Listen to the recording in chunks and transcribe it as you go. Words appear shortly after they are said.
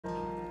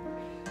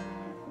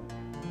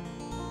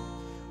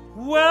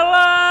Well,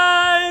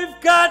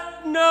 I've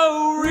got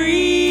no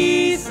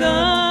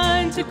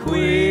reason to quit,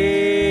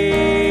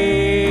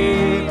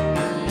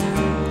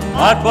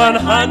 but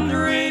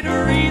 100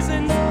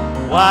 reasons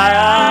why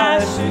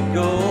I should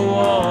go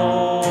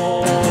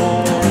on.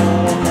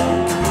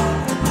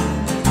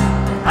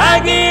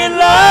 I get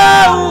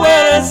low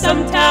and I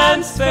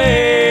sometimes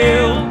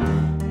fail,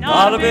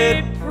 not a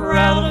bit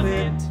proud of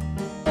it,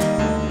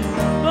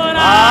 but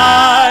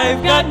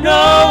I've got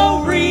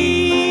no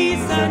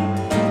reason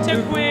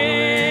to quit.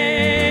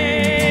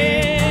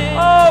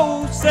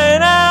 Oh, say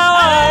now,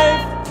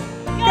 I've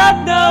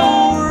got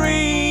no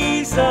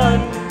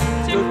reason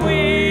to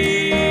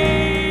quit,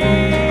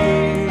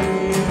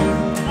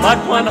 but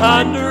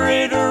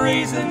 100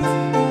 reasons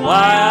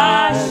why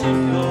I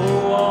should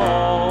go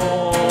on.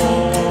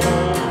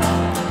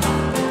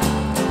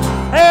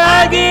 Hey,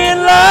 I get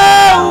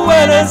low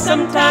and I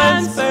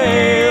sometimes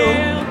fail,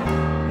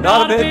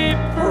 not a bit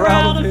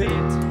proud of it,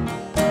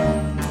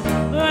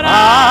 but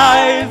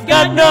I've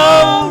got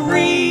no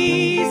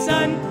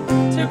reason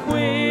to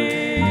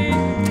quit.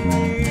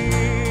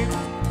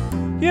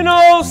 You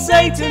know,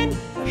 Satan,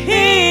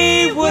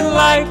 he would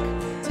like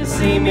to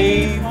see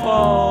me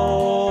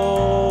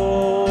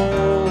fall,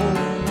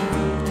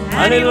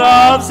 and he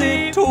loves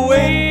it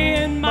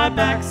when my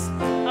back's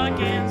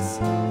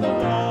against the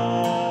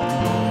wall.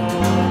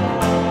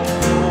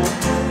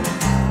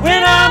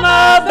 When I'm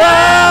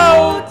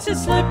about to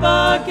slip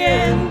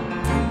again,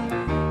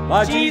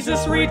 my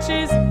Jesus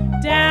reaches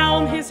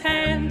down his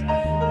hand,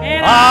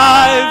 and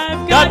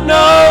I've got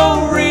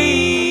no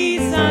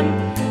reason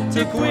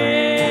to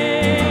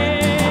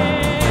quit.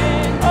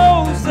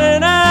 Oh, say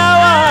now,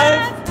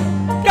 I've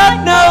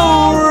got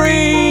no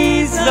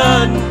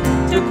reason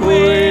to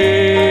quit,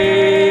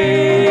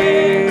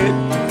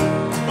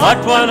 but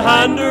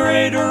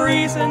 100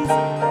 reasons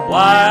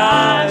why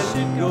I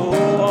should go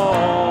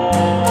on.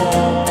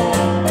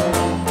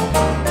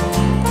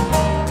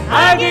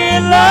 I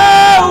get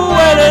low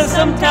and I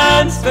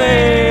sometimes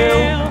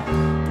fail,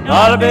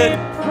 not a bit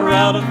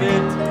proud of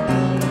it,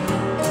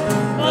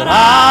 but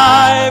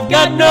I've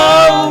got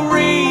no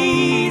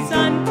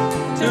reason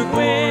to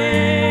quit.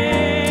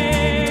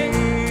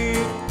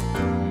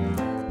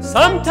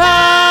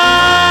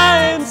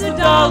 Sometimes the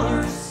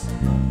dollars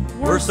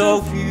were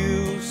so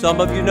few, some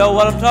of you know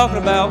what I'm talking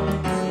about,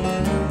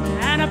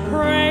 and I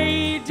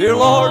prayed, dear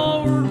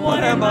Lord,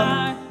 what am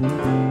I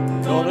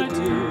gonna do?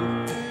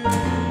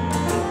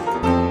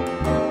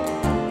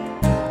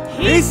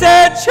 He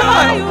said,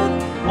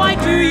 child, why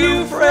do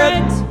you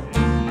fret?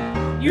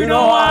 You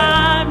know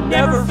I've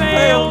never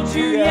failed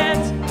you yet,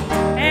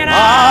 and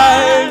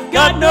I've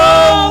got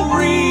no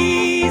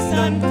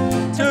reason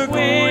to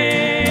quit.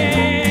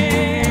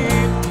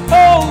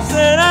 Oh,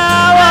 say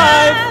now,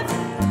 I've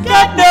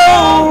got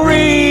no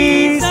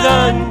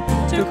reason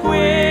to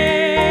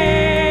quit,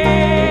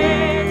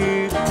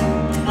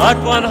 but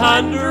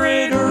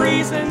 100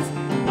 reasons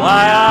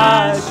why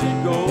I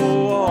should go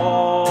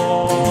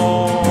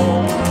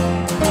on.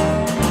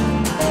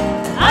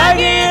 I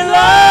get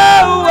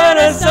low and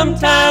I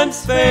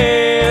sometimes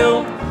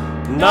fail,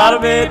 not a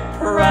bit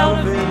proud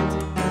of it,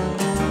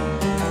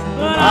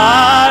 but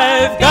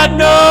I've got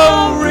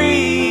no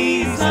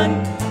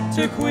reason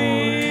to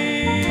quit.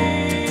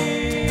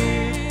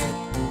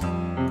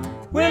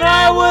 When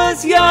I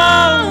was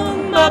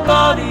young, my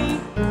body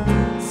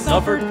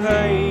suffered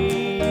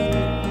pain.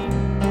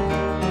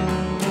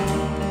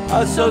 I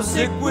was so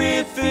sick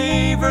with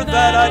fever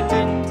that I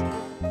didn't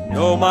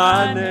know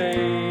my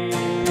name.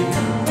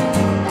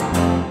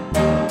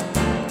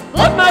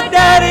 But my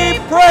daddy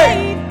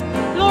prayed,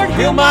 Lord,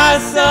 heal my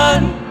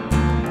son.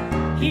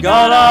 He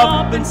got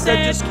up and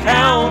said, just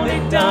count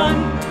it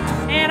done.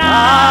 And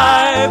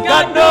I've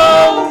got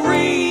no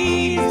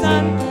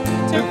reason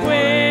to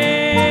quit.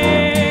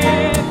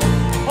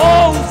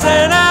 Oh,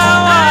 say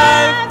now,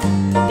 I've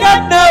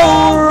got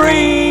no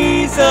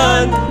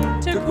reason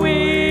to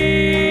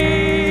quit,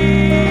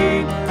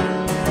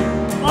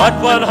 but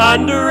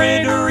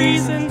 100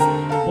 reasons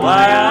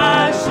why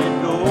I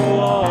should go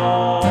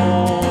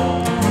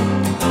on.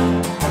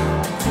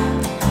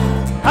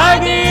 I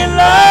get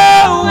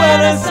low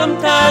and I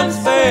sometimes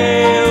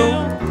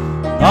fail,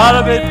 not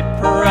a bit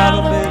proud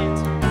of it,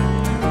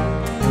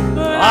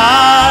 but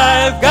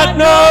I've got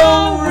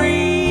no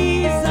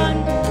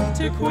reason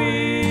to quit.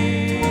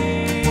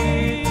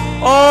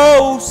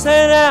 Oh,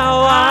 say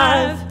now,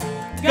 I've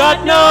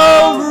got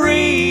no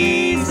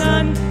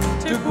reason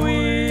to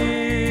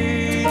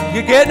quit.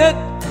 You getting it?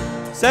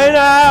 Say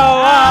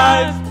now,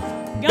 I've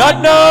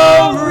got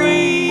no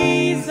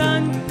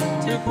reason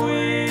to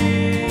quit.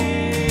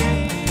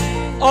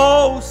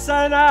 Oh,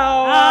 say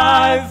now,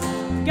 I've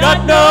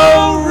got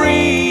no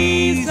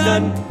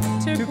reason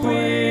to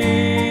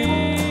quit.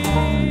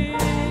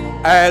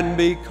 And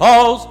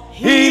because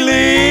He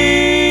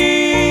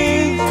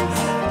lives,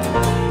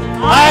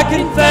 I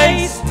can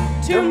face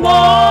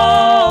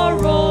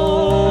tomorrow.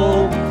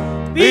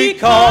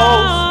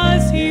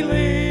 Because He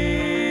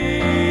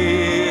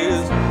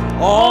lives,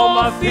 all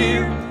my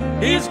fear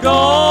is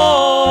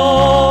gone.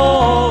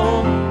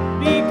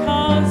 Because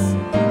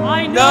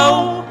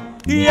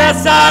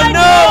Yes, I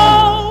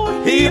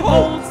know He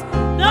holds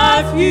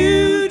the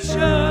future.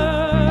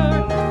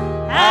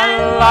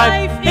 And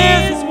life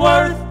is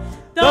worth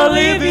the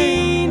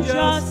living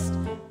just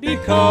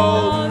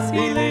because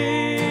He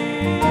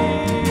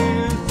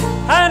lives.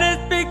 And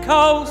it's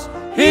because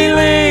He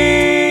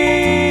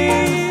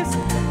lives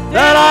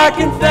that I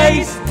can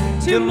face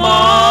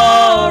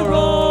tomorrow,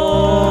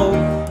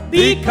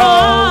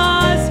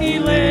 because He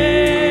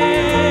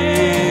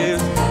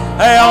lives.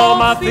 Hey, all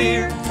my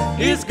fear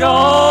is gone,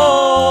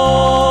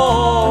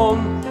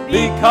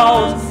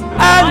 because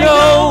I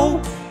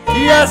know,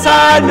 yes,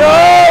 I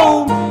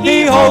know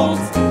He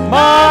holds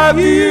my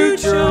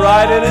future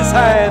right in His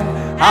hand.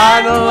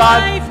 And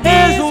life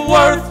is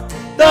worth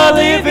the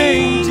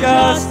living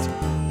just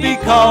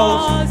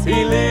because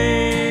He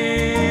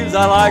lives.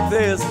 I like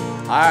this.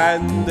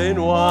 And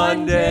then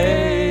one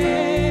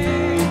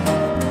day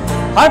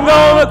I'm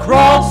gonna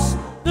cross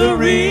the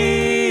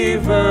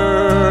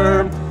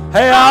river.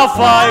 Hey, I'll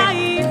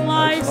fight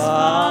life's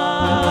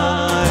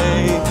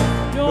fight,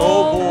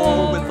 no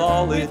more with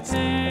all its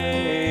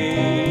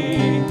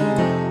pain.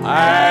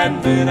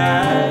 And then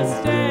as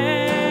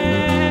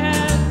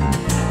death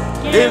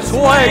gives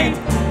way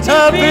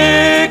to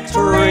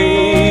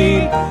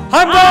victory,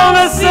 I'm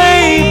gonna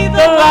see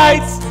the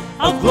lights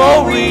of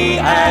glory,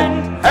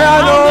 and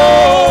I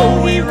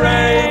know He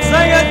reigns.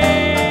 Sing it.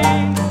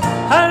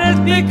 And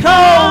it's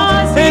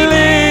because He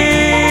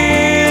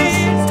lives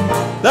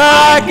that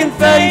I can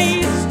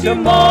face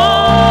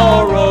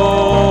tomorrow,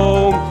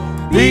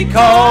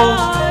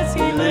 because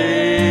He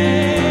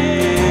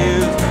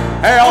lives.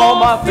 Hey, all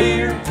my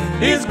fear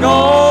is gone,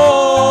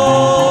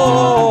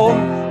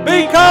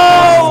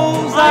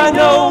 because I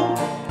know,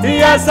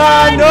 yes,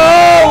 I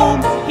know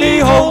He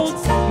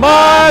holds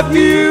my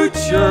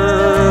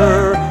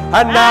future.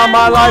 And now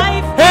my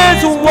life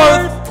is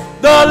worth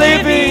the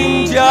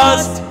living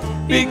just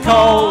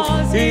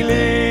because He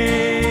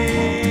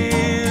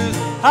lives.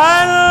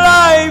 And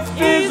life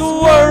is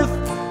worth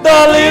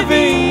the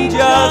living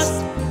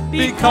just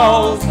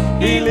because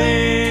He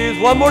lives.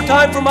 One more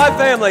time for my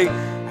family.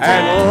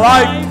 And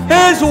life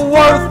is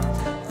worth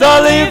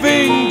the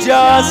living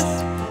just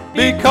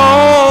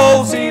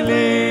because He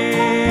lives.